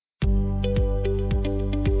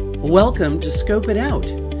Welcome to Scope It Out.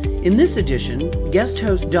 In this edition, guest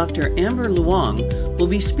host Dr. Amber Luong will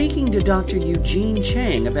be speaking to Dr. Eugene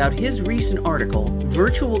Chang about his recent article,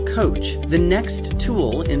 Virtual Coach, the Next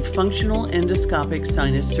Tool in Functional Endoscopic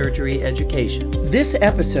Sinus Surgery Education. This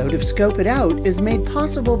episode of Scope It Out is made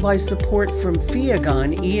possible by support from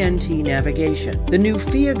Fiagon ENT Navigation. The new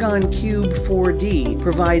Fiagon Cube 4D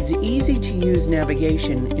provides easy-to-use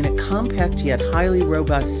navigation in a compact yet highly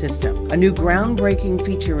robust system. A new groundbreaking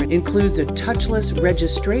feature includes a touchless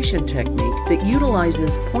registration technique that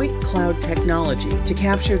utilizes point cloud technology to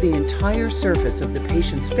capture the entire surface of the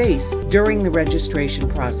patient's face during the registration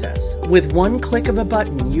process. With one click of a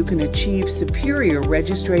button, you can achieve superior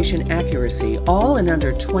registration accuracy, all in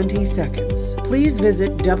under 20 seconds. Please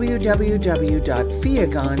visit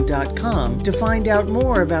www.fiagon.com to find out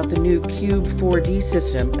more about the new Cube 4D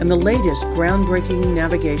system and the latest groundbreaking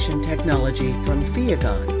navigation technology from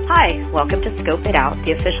Fiagon. Hi, welcome to Scope It Out,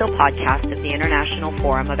 the official podcast of the International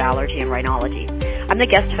Forum of Allergy and Rhinology. I'm the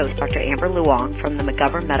guest host, Dr. Amber Luong from the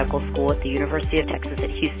McGovern Medical School at the University of Texas at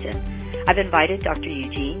Houston. I've invited Dr.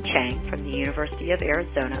 Eugene Chang from the University of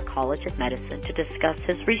Arizona College of Medicine to discuss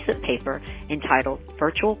his recent paper entitled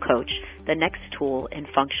Virtual Coach, the Next Tool in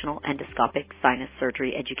Functional Endoscopic Sinus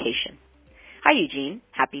Surgery Education. Hi, Eugene.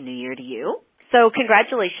 Happy New Year to you. So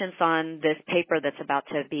congratulations on this paper that's about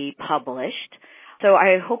to be published. So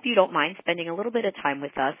I hope you don't mind spending a little bit of time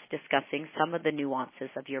with us discussing some of the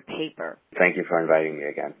nuances of your paper. Thank you for inviting me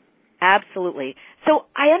again. Absolutely. So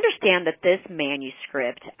I understand that this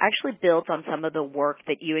manuscript actually builds on some of the work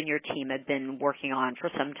that you and your team have been working on for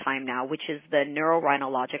some time now, which is the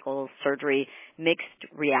Neurorhinological Surgery Mixed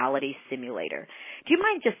Reality Simulator. Do you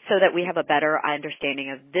mind, just so that we have a better understanding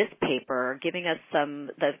of this paper, giving us some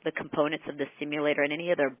the components of the simulator and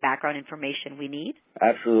any other background information we need?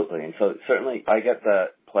 Absolutely. And so certainly I get the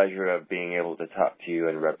pleasure of being able to talk to you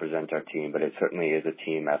and represent our team, but it certainly is a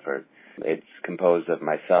team effort. It's composed of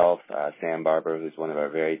myself, Sam Barber, who's one of our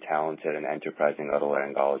very talented and enterprising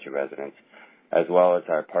otolaryngology residents, as well as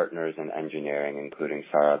our partners in engineering, including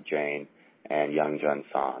Saurabh Jain and Youngjun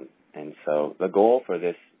Son. And so the goal for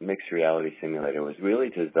this mixed reality simulator was really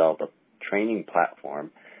to develop a training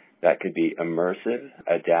platform that could be immersive,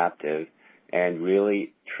 adaptive, and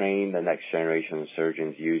really train the next generation of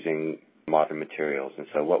surgeons using modern materials. And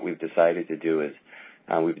so what we've decided to do is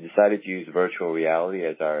we've decided to use virtual reality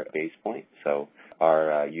as our base point. So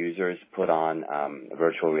our users put on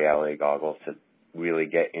virtual reality goggles to really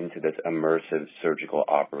get into this immersive surgical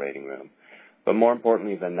operating room. But more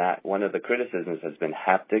importantly than that, one of the criticisms has been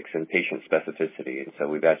haptics and patient specificity. And so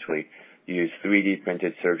we've actually used 3D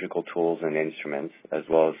printed surgical tools and instruments, as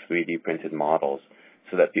well as 3D printed models,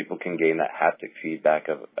 so that people can gain that haptic feedback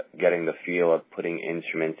of getting the feel of putting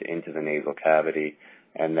instruments into the nasal cavity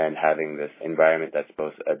and then having this environment that's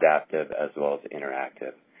both adaptive as well as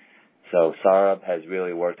interactive. So Saurabh has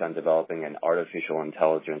really worked on developing an artificial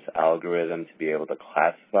intelligence algorithm to be able to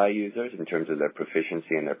classify users in terms of their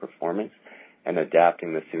proficiency and their performance, and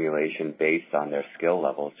adapting the simulation based on their skill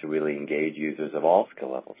levels to really engage users of all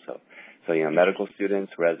skill levels. So medical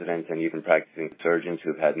students, residents, and even practicing surgeons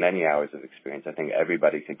who've had many hours of experience. I think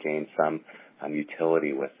everybody could gain some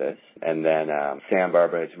utility with this. And then Sam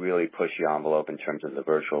Barber has really pushed the envelope in terms of the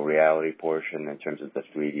virtual reality portion, in terms of the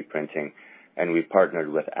 3D printing. And we've partnered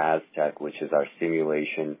with Aztec, which is our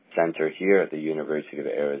simulation center here at the University of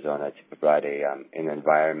Arizona, to provide an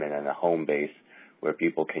environment and a home base where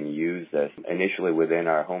people can use this initially within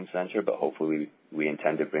our home center, but hopefully we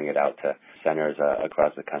intend to bring it out to centers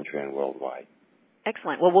across the country and worldwide.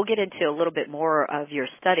 Excellent. Well, we'll get into a little bit more of your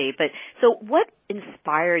study, but so what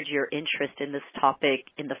inspired your interest in this topic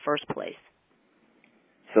in the first place?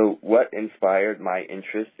 So what inspired my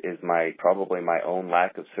interest is probably my own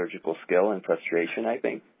lack of surgical skill and frustration, I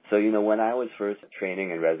think. So, when I was first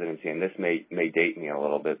training in residency, and this may date me a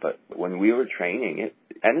little bit, but when we were training,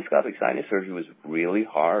 endoscopic sinus surgery was really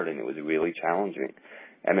hard and it was really challenging.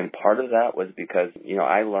 And then part of that was because,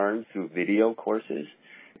 I learned through video courses,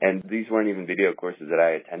 and these weren't even video courses that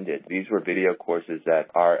I attended. These were video courses that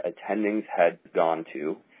our attendings had gone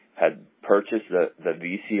to, had purchased the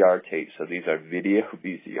VCR tapes. So these are video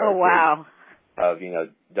VCR Oh, wow. tapes of,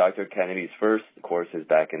 Dr. Kennedy's first courses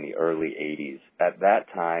back in the early 80s. At that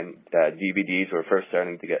time, DVDs were first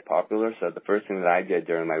starting to get popular, so the first thing that I did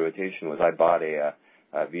during my rotation was I bought a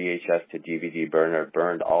VHS to DVD burner,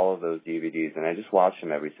 burned all of those DVDs, and I just watched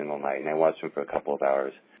them every single night, and I watched them for a couple of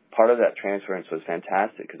hours. Part of that transference was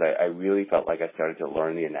fantastic because I really felt like I started to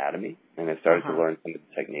learn the anatomy, and I started to learn some of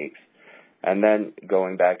the techniques. And then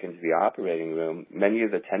going back into the operating room, many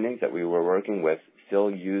of the attendings that we were working with still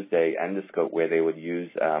used a endoscope where they would use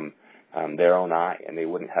their own eye, and they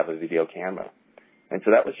wouldn't have a video camera. And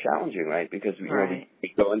so that was challenging, right? Because we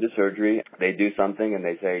go into surgery, they do something, and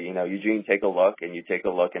they say, Eugene, take a look, and you take a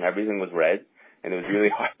look, and everything was red, and it was really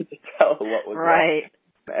hard to tell what was right. what.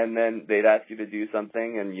 And then they'd ask you to do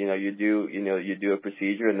something, and you do a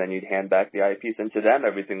procedure, and then you'd hand back the eyepiece, and to them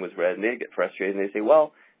everything was red, and they'd get frustrated, and they'd say,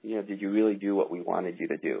 well, did you really do what we wanted you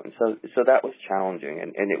to do? And so that was challenging,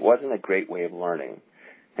 and it wasn't a great way of learning.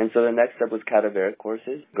 And so the next step was cadaveric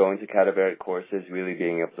courses. Going to cadaveric courses, really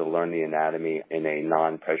being able to learn the anatomy in a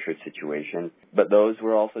non-pressured situation. But those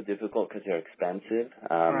were also difficult because they're expensive.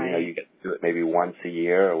 You get to do it maybe once a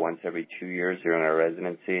year or once every 2 years during our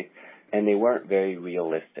residency. And they weren't very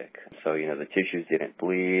realistic. So, the tissues didn't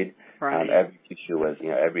bleed. Right. Every tissue was,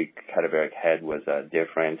 every cadaveric head was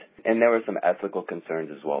different. And there were some ethical concerns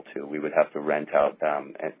as well, too. We would have to rent out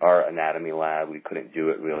our anatomy lab. We couldn't do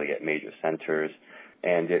it really at major centers.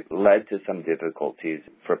 And it led to some difficulties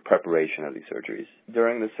for preparation of these surgeries.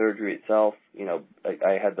 During the surgery itself,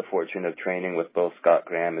 I had the fortune of training with both Scott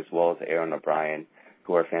Graham as well as Aaron O'Brien,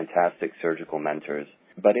 who are fantastic surgical mentors.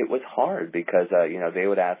 But it was hard because, they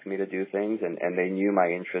would ask me to do things, and they knew my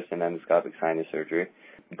interest in endoscopic sinus surgery.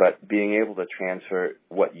 But being able to transfer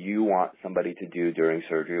what you want somebody to do during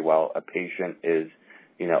surgery while a patient is,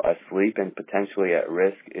 asleep and potentially at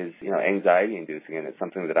risk is, anxiety-inducing. And it's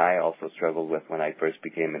something that I also struggled with when I first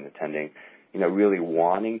became an attending. Really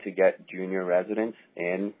wanting to get junior residents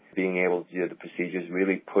in, being able to do the procedures,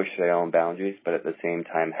 really push their own boundaries, but at the same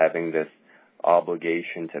time having this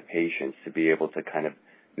obligation to patients to be able to kind of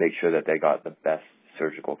make sure that they got the best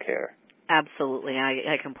surgical care. Absolutely.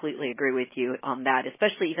 I completely agree with you on that,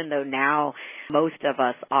 especially even though now most of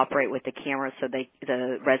us operate with the camera so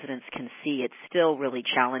the residents can see. It's still really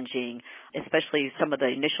challenging, especially some of the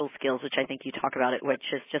initial skills, which I think you talk about it, which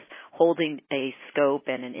is just holding a scope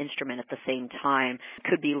and an instrument at the same time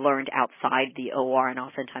could be learned outside the OR, and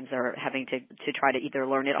oftentimes they're having to try to either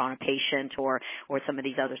learn it on a patient or some of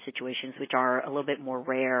these other situations, which are a little bit more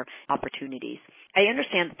rare opportunities. I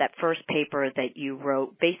understand that first paper that you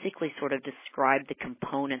wrote basically sort of described the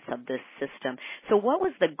components of this system. So what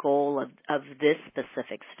was the goal of this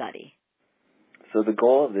specific study? So the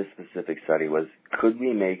goal of this specific study was, could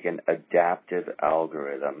we make an adaptive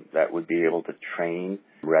algorithm that would be able to train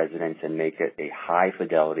residents and make it a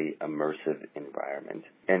high-fidelity, immersive environment?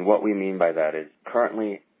 And what we mean by that is,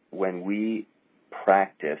 currently, when we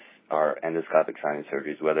practice our endoscopic sinus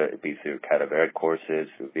surgeries, whether it be through cadaveric courses,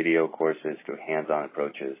 through video courses, through hands-on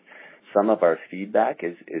approaches, some of our feedback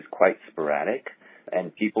is quite sporadic,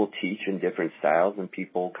 and people teach in different styles, and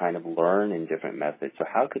people kind of learn in different methods. So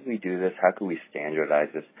how could we do this? How could we standardize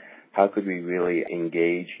this? How could we really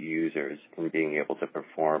engage users in being able to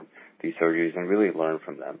perform these surgeries and really learn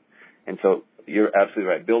from them? And so you're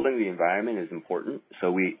absolutely right. Building the environment is important.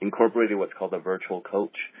 So we incorporated what's called a virtual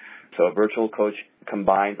coach. So a virtual coach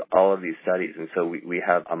combines all of these studies. And so we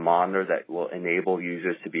have a monitor that will enable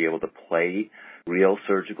users to be able to play real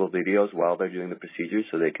surgical videos while they're doing the procedure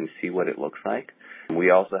so they can see what it looks like. We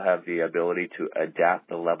also have the ability to adapt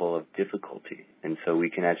the level of difficulty. And so we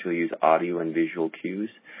can actually use audio and visual cues.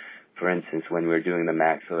 For instance, when we're doing the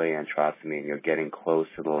maxillary antrostomy and you're getting close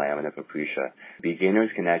to the lamina propria, beginners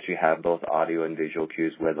can actually have both audio and visual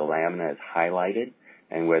cues where the lamina is highlighted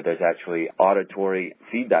and where there's actually auditory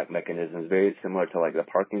feedback mechanisms very similar to like the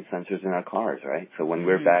parking sensors in our cars, right? So when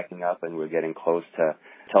we're backing up and we're getting close to a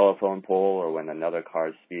telephone pole, or when another car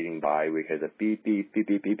is speeding by, we hear the beep, beep, beep,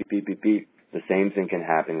 beep, beep, beep, beep, beep, beep. The same thing can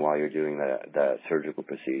happen while you're doing the surgical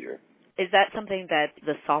procedure. Is that something that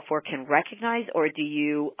the software can recognize, or do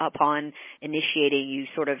you, upon initiating, you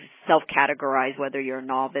sort of self-categorize whether you're a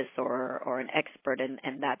novice or an expert,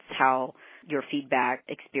 and that's how your feedback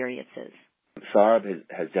experience is? Saurabh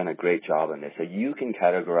has done a great job on this. So you can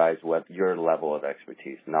categorize what your level of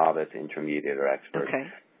expertise, novice, intermediate, or expert. Okay.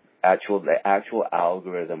 The actual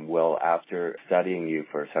algorithm will, after studying you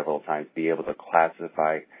for several times, be able to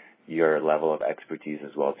classify your level of expertise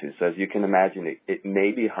as well too. So as you can imagine, it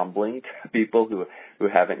may be humbling to people who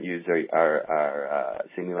haven't used our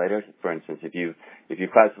simulators. For instance, if you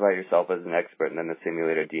classify yourself as an expert and then the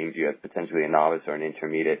simulator deems you as potentially a novice or an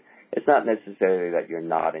intermediate, it's not necessarily that you're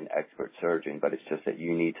not an expert surgeon, but it's just that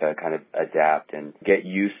you need to kind of adapt and get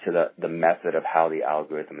used to the method of how the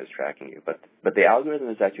algorithm is tracking you. But the algorithm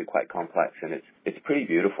is actually quite complex, and it's pretty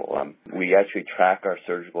beautiful. We actually track our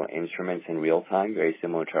surgical instruments in real time, very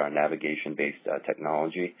similar to our navigation-based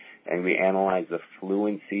technology, and we analyze the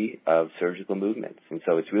fluency of surgical movements. And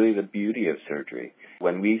so it's really the beauty of surgery.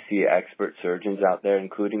 When we see expert surgeons out there,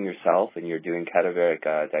 including yourself, and you're doing cadaveric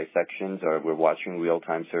dissections, or we're watching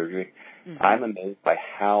real-time surgery, I'm amazed by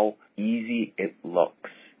how easy it looks.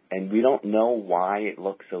 And we don't know why it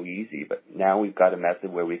looks so easy, but now we've got a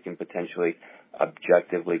method where we can potentially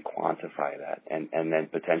objectively quantify that and then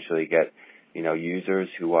potentially get, users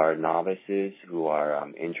who are novices, who are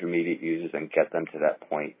intermediate users, and get them to that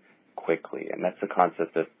point quickly. And that's the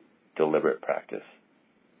concept of deliberate practice.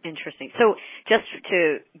 Interesting. So just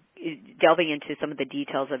to delving into some of the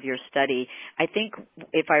details of your study, I think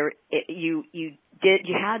you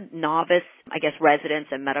had novice, residents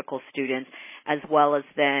and medical students, as well as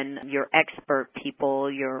then your expert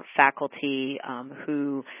people, your faculty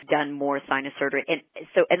who done more sinus surgery,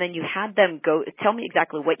 and then you had them go. Tell me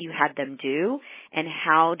exactly what you had them do, and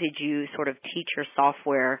how did you sort of teach your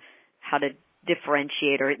software how to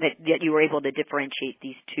differentiate, or that you were able to differentiate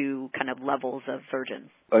these two kind of levels of surgeons?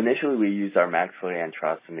 Initially, we used our maxillary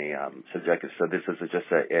antrostomy subjective. So this was just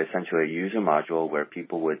essentially a user module where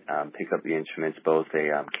people would pick up the instruments, both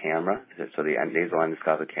a camera, so the nasal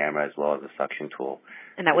endoscopic camera, as well as a suction tool.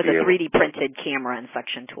 And that was a 3D printed camera and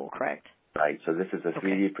suction tool, correct? Right. So this is a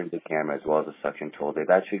 3D printed camera as well as a suction tool.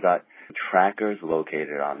 They've actually got trackers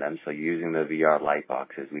located on them. So using the VR light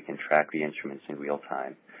boxes, we can track the instruments in real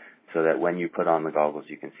time, so that when you put on the goggles,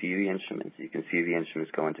 you can see the instruments, you can see the instruments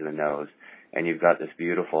go into the nose, and you've got this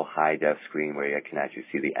beautiful high-def screen where you can actually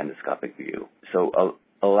see the endoscopic view. So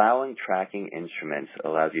allowing tracking instruments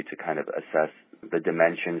allows you to kind of assess the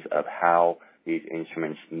dimensions of how these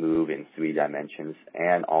instruments move in 3 dimensions,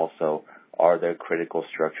 and also are there critical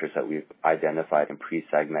structures that we've identified and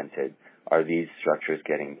pre-segmented? Are these structures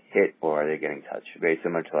getting hit, or are they getting touched? Very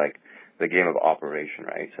similar to like the game of Operation,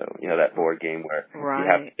 right? So, that board game where you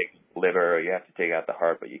have to take the liver, or you have to take out the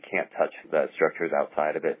heart, but you can't touch the structures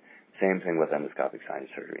outside of it. Same thing with endoscopic sinus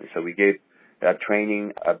surgery. And so we gave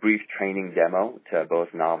a brief training demo to both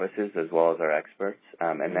novices as well as our experts,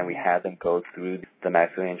 and then we had them go through the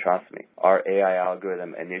maxillary antrostomy. Our AI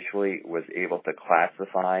algorithm initially was able to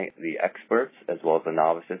classify the experts as well as the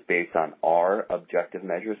novices based on our objective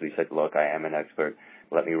measures. We said, look, I am an expert.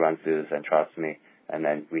 Let me run through this antrostomy. And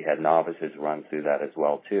then we had novices run through that as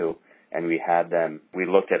well, too. And we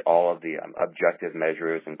looked at all of the objective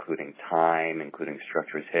measures, including time, including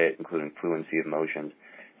structures hit, including fluency of motions.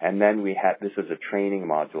 And then this was a training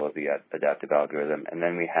module of the adaptive algorithm, and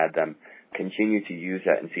then we had them continue to use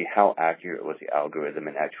that and see how accurate was the algorithm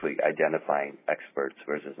in actually identifying experts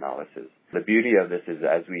versus novices. The beauty of this is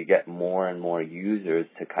as we get more and more users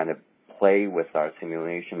to kind of play with our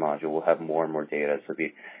simulation module, we'll have more and more data. So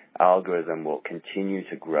the algorithm will continue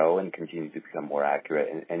to grow and continue to become more accurate,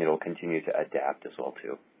 and it'll continue to adapt as well,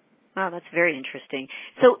 too. Wow, that's very interesting.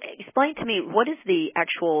 So explain to me, what is the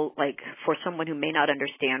actual, for someone who may not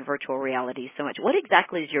understand virtual reality so much, what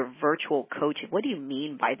exactly is your virtual coaching? What do you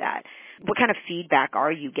mean by that? What kind of feedback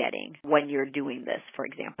are you getting when you're doing this, for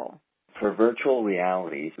example? For virtual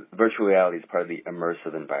reality is part of the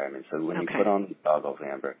immersive environment. So when you put on the goggles,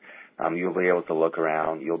 Amber, you'll be able to look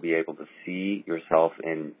around. You'll be able to see yourself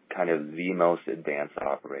in kind of the most advanced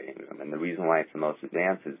operating room. And the reason why it's the most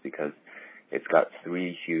advanced is because it's got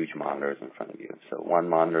 3 huge monitors in front of you. So one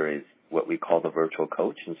monitor is what we call the virtual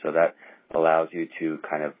coach, and so that allows you to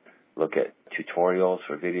kind of look at tutorials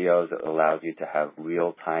for videos. It allows you to have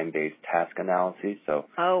real-time based task analyses. So,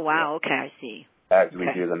 oh, wow. Okay, I see. As we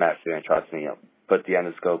do the maxillary antrostomy, put the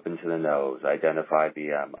endoscope into the nose, identify the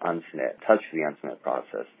unsnit, touch the unsnit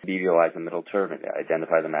process, visualize the middle turbinate,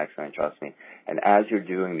 identify the maxillary antrostomy. And as you're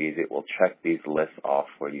doing these, it will check these lists off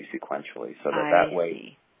for you sequentially, so that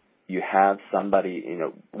way you have somebody,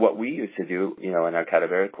 what we used to do, in our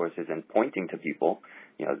cadaveric courses and pointing to people,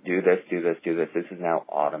 do this, do this, do this. This is now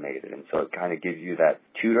automated. And so it kind of gives you that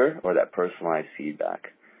tutor or that personalized feedback.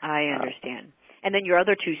 I understand. And then your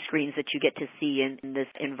other 2 screens that you get to see in this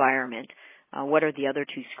environment, what are the other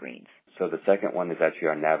 2 screens? So the second one is actually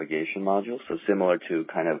our navigation module. So similar to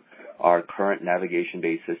kind of our current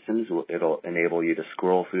navigation-based systems, it'll enable you to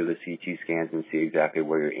scroll through the CT scans and see exactly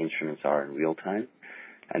where your instruments are in real time.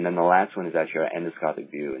 And then the last one is actually our endoscopic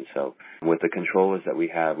view. And so with the controllers that we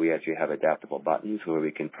actually have adaptable buttons where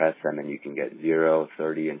we can press them and you can get 0,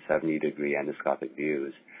 30, and 70-degree endoscopic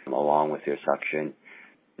views along with your suction.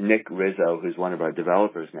 Nick Rizzo, who's one of our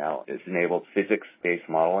developers now, has enabled physics-based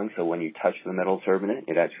modeling. So when you touch the middle turbinate,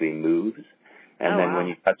 it actually moves. And then when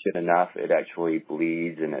you touch it enough, it actually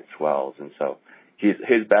bleeds and it swells. And so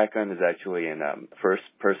his background is actually in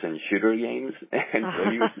first-person shooter games. And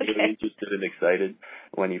so he was really interested and excited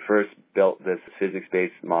when he first built this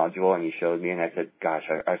physics-based module, and he showed me, and I said, gosh,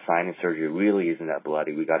 our sinus surgery really isn't that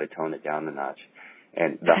bloody. We got to tone it down a notch.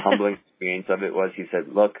 And the humbling experience of it was, he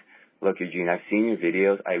said, Look, Eugene, I've seen your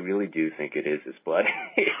videos. I really do think it is this bloody.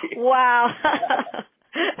 Wow.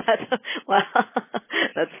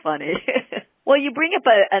 That's funny. Well, you bring up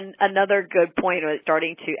another good point,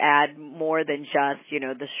 starting to add more than just,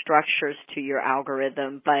 the structures to your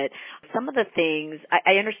algorithm, but some of the things,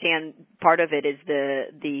 I understand part of it is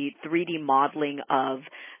the 3D modeling of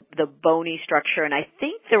the bony structure, and I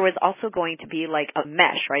think there was also going to be like a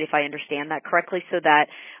mesh, right, if I understand that correctly, so that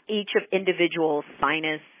each of individual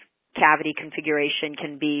sinus cavity configuration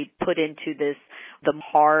can be put into the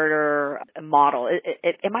harder model.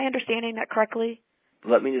 Am I understanding that correctly?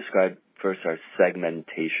 Let me describe first our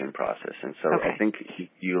segmentation process. And so okay. I think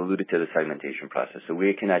you alluded to the segmentation process. So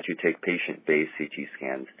we can actually take patient-based CT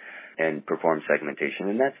scans and perform segmentation,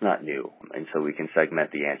 and that's not new. And so we can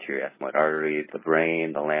segment the anterior ethmoid artery, the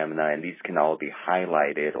brain, the lamina, and these can all be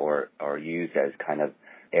highlighted or used as kind of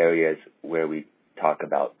areas where we talk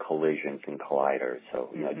about collisions and colliders. So,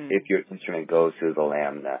 if your instrument goes through the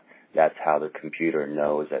lamina, that's how the computer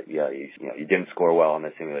knows that, you didn't score well on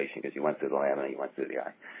the simulation because you went through the lamina, you went through the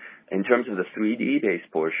eye. In terms of the 3D-based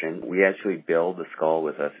portion, we actually build the skull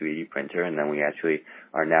with a 3D printer, and then we actually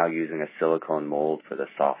are now using a silicone mold for the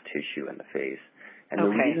soft tissue in the face. And the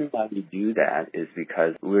reason why we do that is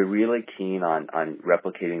because we're really keen on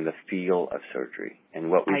replicating the feel of surgery. And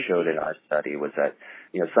what we showed in our study was that,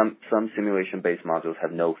 some simulation-based modules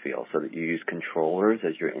have no feel, so that you use controllers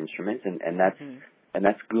as your instruments, and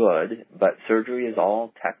that's good, but surgery is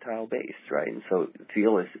all tactile-based, right? And so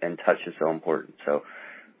feel and touch is so important. So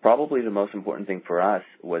probably the most important thing for us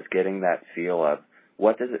was getting that feel of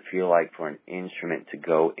what does it feel like for an instrument to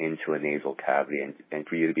go into a nasal cavity and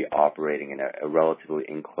for you to be operating in a relatively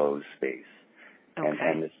enclosed space.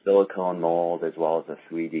 And the silicone mold as well as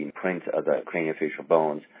the 3D print of the craniofacial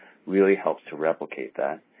bones really helps to replicate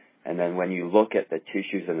that. And then when you look at the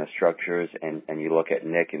tissues and the structures and you look at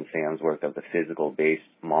Nick and Sam's work of the physical-based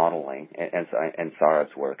modeling and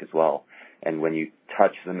Saurabh's work as well, and when you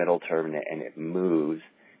touch the middle term and it moves,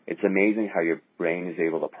 it's amazing how your brain is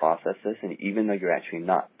able to process this. And even though you're actually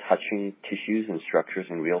not touching tissues and structures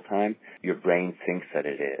in real time, your brain thinks that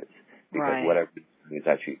it is because whatever is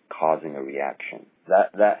actually causing a reaction.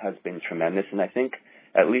 That has been tremendous. And I think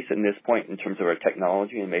at least at this point in terms of our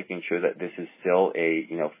technology and making sure that this is still a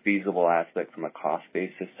feasible aspect from a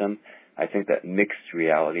cost-based system, I think that mixed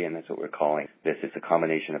reality, and that's what we're calling this, is a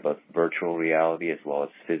combination of both virtual reality as well as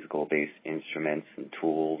physical-based instruments and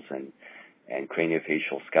tools and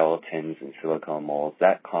craniofacial skeletons and silicone molds.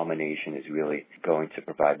 That combination is really going to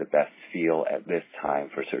provide the best feel at this time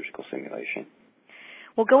for surgical simulation.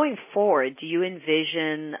 Well, going forward, do you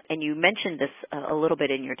envision, and you mentioned this a little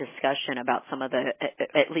bit in your discussion about some of the,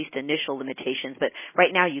 at least initial limitations, but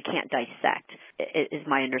right now you can't dissect, is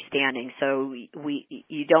my understanding. So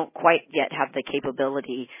you don't quite yet have the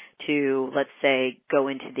capability to, let's say, go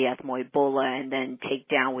into the ethmoid bulla and then take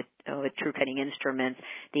down with true cutting instruments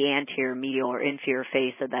the anterior, medial, or inferior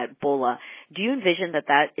face of that bulla. Do you envision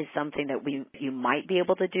that is something that you might be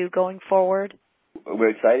able to do going forward? We're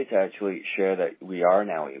excited to actually share that we are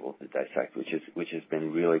now able to dissect, which has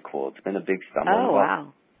been really cool. It's been a big stumbling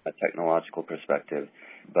block from a technological perspective,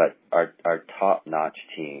 but our top-notch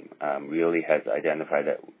team really has identified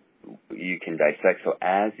that you can dissect. So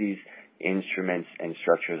as these instruments and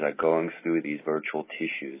structures are going through these virtual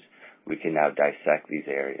tissues, we can now dissect these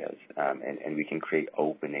areas, and we can create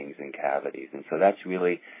openings and cavities. And so that's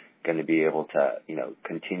really going to be able to,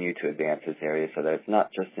 continue to advance this area so that it's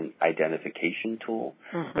not just an identification tool,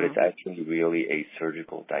 but it's actually really a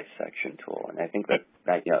surgical dissection tool. And I think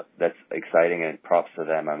that's exciting, and props to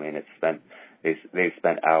them. I mean, they've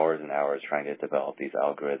spent hours and hours trying to develop these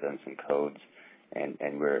algorithms and codes,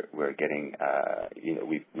 and we're getting,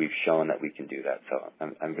 we've shown that we can do that. So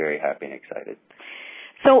I'm very happy and excited.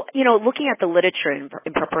 So, looking at the literature in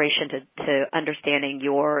preparation to understanding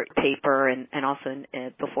your paper and also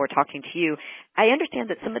before talking to you, I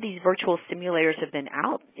understand that some of these virtual simulators have been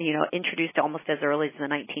introduced almost as early as the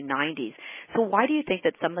 1990s. So why do you think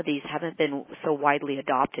that some of these haven't been so widely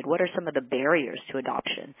adopted? What are some of the barriers to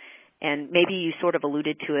adoption? And maybe you sort of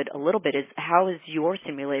alluded to it a little bit, is how is your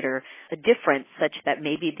simulator different such that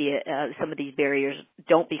maybe some of these barriers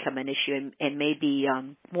don't become an issue and may be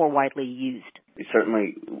more widely used? We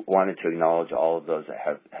certainly wanted to acknowledge all of those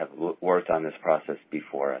that have worked on this process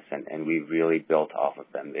before us, and we've really built off of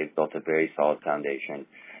them. They've built a very solid foundation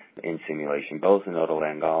in simulation, both in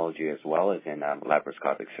otolaryngology as well as in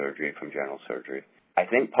laparoscopic surgery from general surgery. I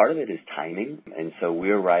think part of it is timing, and so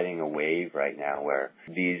we're riding a wave right now where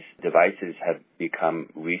these devices have become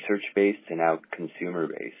research-based and now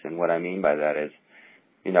consumer-based. And what I mean by that is,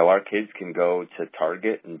 our kids can go to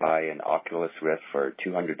Target and buy an Oculus Rift for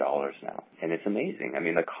 $200 now, and it's amazing. I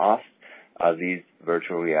mean, the cost these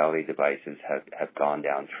virtual reality devices have gone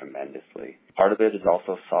down tremendously. Part of it is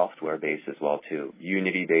also software-based as well, too.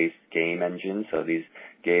 Unity-based game engines, so these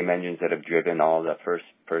game engines that have driven all the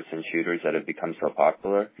first-person shooters that have become so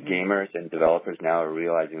popular. Gamers and developers now are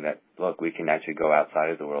realizing that, look, we can actually go outside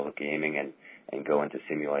of the world of gaming and go into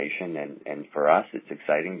simulation. And for us, it's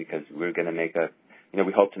exciting because we're going to make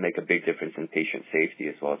we hope to make a big difference in patient safety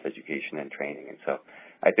as well as education and training. And so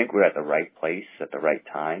I think we're at the right place at the right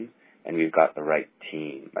time, and we've got the right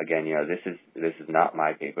team. Again, this is not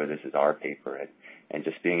my paper, this is our paper. And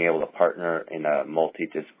just being able to partner in a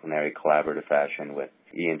multidisciplinary collaborative fashion with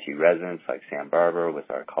ENT residents like Sam Barber, with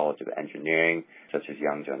our College of Engineering, such as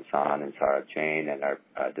Youngjun San and Sarah Jane, and our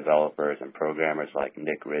developers and programmers like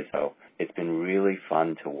Nick Rizzo. It's been really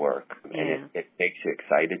fun to work, and it makes you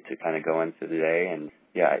excited to kind of go into the day. And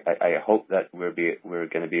I hope that we're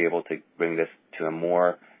going to be able to bring this to a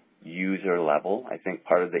more user level. I think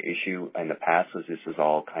part of the issue in the past was this was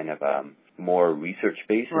all kind of more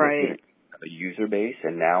research-based. Right. A user base,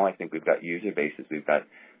 and now I think we've got user bases. We've got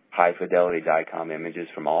high-fidelity DICOM images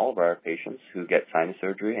from all of our patients who get sinus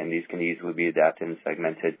surgery, and these can easily be adapted and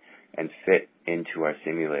segmented and fit into our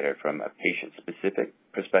simulator from a patient-specific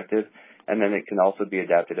perspective. And then it can also be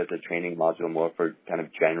adapted as a training module more for kind of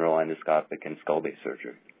general endoscopic and skull-based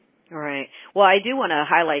surgery. All right. Well, I do want to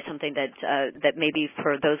highlight something that maybe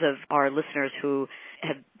for those of our listeners who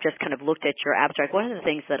have just kind of looked at your abstract, one of the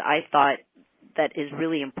things that I thought that is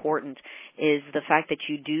really important is the fact that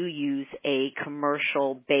you do use a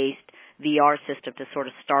commercial-based VR system to sort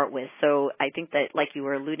of start with. So I think that, like you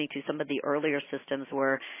were alluding to, some of the earlier systems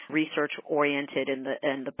were research-oriented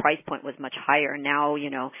and the price point was much higher. Now,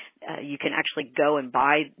 you can actually go and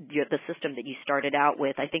buy the system that you started out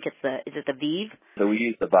with. I think is it the Vive? So we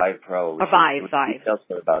use the Vive Pro. Vive. It sells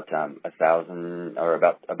for about $1,000 or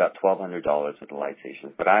about $1,200 with the light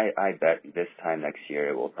stations. But I bet this time next year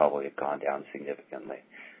it will probably have gone down significantly.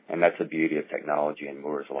 And that's the beauty of technology and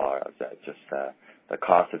Moore's Law, is that just the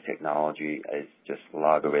cost of technology is just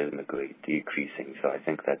logarithmically decreasing. So I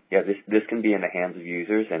think that, this can be in the hands of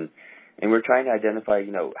users, and we're trying to identify,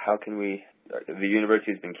 how can we, the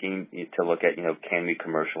university has been keen to look at, can we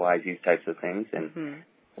commercialize these types of things? And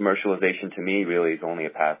commercialization to me really is only a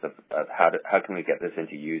path of how can we get this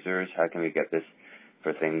into users? How can we get this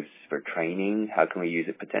for things for training? How can we use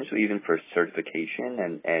it potentially even for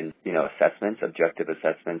certification and assessments, objective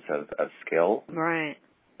assessments of skill? Right.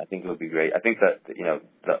 I think it would be great. I think that,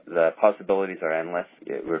 the possibilities are endless.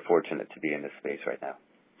 We're fortunate to be in this space right now.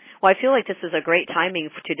 Well, I feel like this is a great timing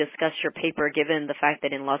to discuss your paper, given the fact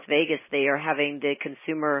that in Las Vegas they are having the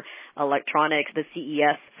Consumer Electronics, the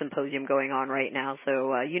CES symposium going on right now.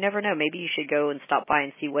 So you never know. Maybe you should go and stop by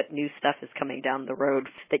and see what new stuff is coming down the road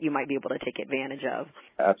that you might be able to take advantage of.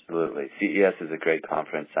 Absolutely. CES is a great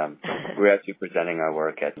conference. We're actually presenting our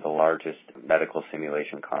work at the largest medical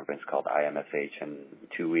simulation conference called IMSH in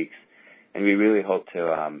 2 weeks. And we really hope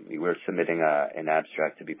to, we're submitting an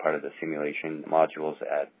abstract to be part of the simulation modules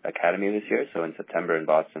at Academy this year. So in September in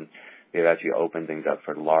Boston, we've actually opened things up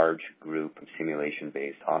for large group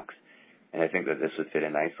simulation-based talks. And I think that this would fit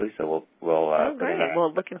in nicely. So we'll great.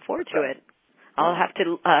 Well, looking forward to it. I'll have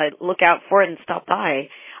to look out for it and stop by.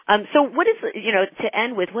 So what is, to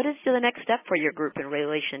end with, what is the next step for your group in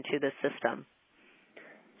relation to this system?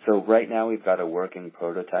 So right now we've got a working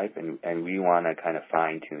prototype, and we want to kind of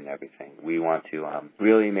fine-tune everything. We want to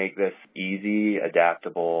really make this easy,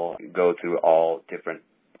 adaptable, go through all different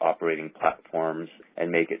operating platforms and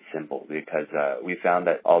make it simple, because we found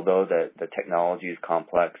that although the technology is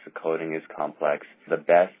complex, the coding is complex, the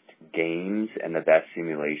best games and the best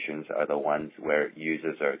simulations are the ones where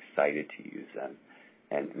users are excited to use them.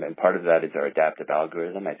 And part of that is our adaptive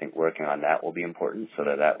algorithm. I think working on that will be important, so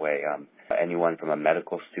that way anyone from a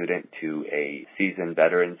medical student to a seasoned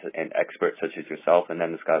veteran and expert such as yourself in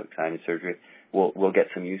endoscopic sinus surgery will get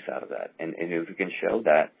some use out of that. And if we can show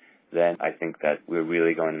that, then I think that we're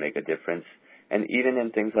really going to make a difference. And even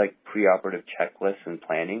in things like preoperative checklists and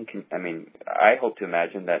planning, I hope to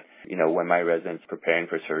imagine that, when my residents preparing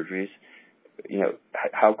for surgeries,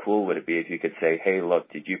 how cool would it be if you could say, hey, look,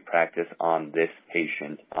 did you practice on this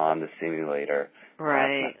patient on the simulator?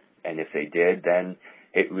 Right. And if they did, then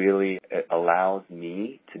it really allows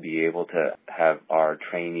me to be able to have our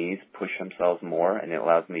trainees push themselves more, and it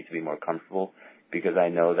allows me to be more comfortable, because I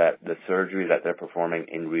know that the surgery that they're performing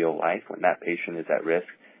in real life, when that patient is at risk,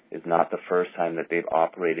 is not the first time that they've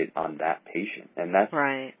operated on that patient. And that's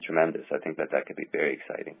tremendous. I think that could be very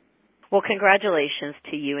exciting. Well, congratulations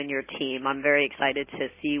to you and your team. I'm very excited to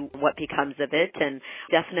see what becomes of it, and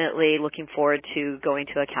definitely looking forward to going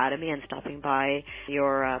to Academy and stopping by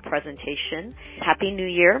your presentation. Happy New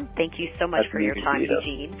Year. Thank you so much for your time,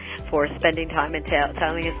 Eugene, for spending time and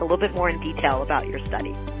telling us a little bit more in detail about your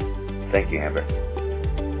study. Thank you, Amber.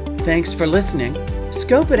 Thanks for listening.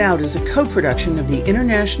 Scope It Out is a co-production of the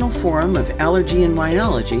International Forum of Allergy and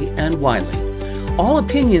Rhinology and Wiley. All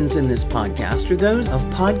opinions in this podcast are those of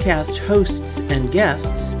podcast hosts and guests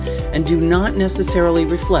and do not necessarily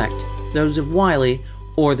reflect those of Wiley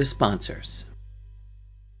or the sponsors.